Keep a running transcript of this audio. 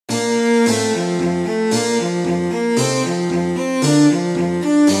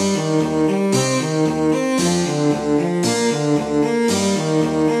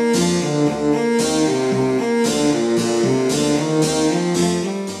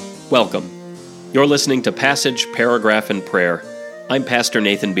Welcome. You're listening to Passage, Paragraph, and Prayer. I'm Pastor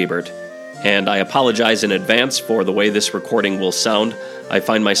Nathan Biebert, and I apologize in advance for the way this recording will sound. I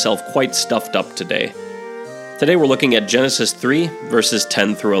find myself quite stuffed up today. Today we're looking at Genesis 3, verses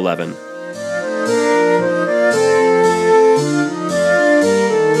 10 through 11.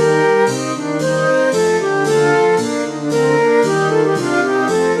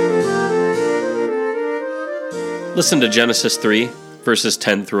 Listen to Genesis 3, verses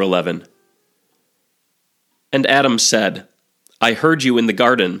 10 through 11. And Adam said, I heard you in the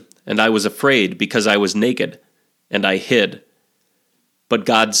garden, and I was afraid because I was naked, and I hid. But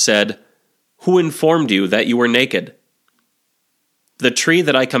God said, Who informed you that you were naked? The tree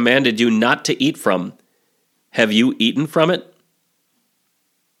that I commanded you not to eat from, have you eaten from it?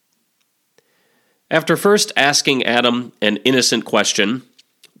 After first asking Adam an innocent question,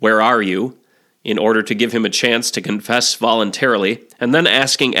 Where are you? In order to give him a chance to confess voluntarily, and then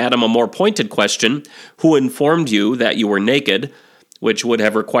asking Adam a more pointed question, Who informed you that you were naked, which would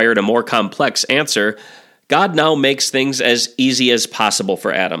have required a more complex answer, God now makes things as easy as possible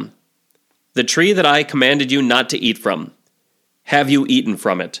for Adam. The tree that I commanded you not to eat from, have you eaten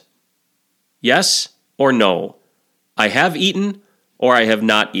from it? Yes or no? I have eaten or I have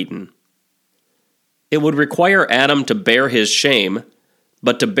not eaten. It would require Adam to bear his shame,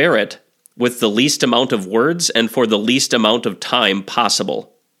 but to bear it with the least amount of words and for the least amount of time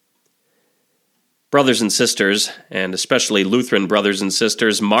possible. Brothers and sisters, and especially Lutheran brothers and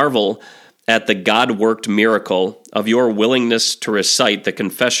sisters, marvel at the God-worked miracle of your willingness to recite the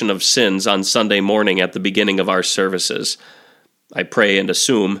confession of sins on Sunday morning at the beginning of our services. I pray and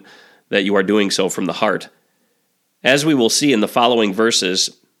assume that you are doing so from the heart. As we will see in the following verses,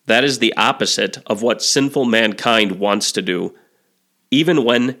 that is the opposite of what sinful mankind wants to do, even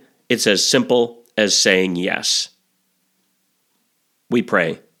when it's as simple as saying yes. We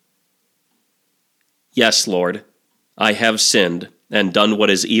pray. Yes, Lord, I have sinned and done what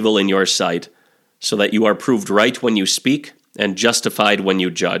is evil in your sight, so that you are proved right when you speak and justified when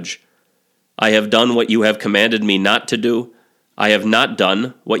you judge. I have done what you have commanded me not to do. I have not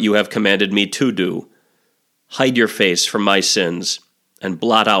done what you have commanded me to do. Hide your face from my sins and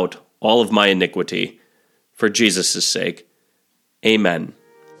blot out all of my iniquity. For Jesus' sake. Amen.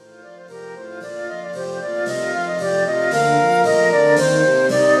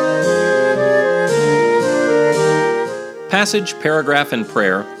 Passage, Paragraph, and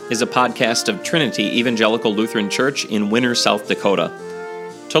Prayer is a podcast of Trinity Evangelical Lutheran Church in Winner, South Dakota.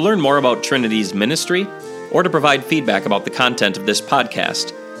 To learn more about Trinity's ministry, or to provide feedback about the content of this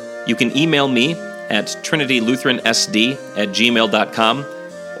podcast, you can email me at trinitylutheransd@gmail.com,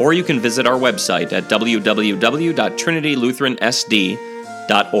 or you can visit our website at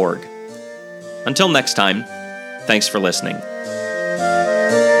www.trinitylutheransd.org. Until next time, thanks for listening.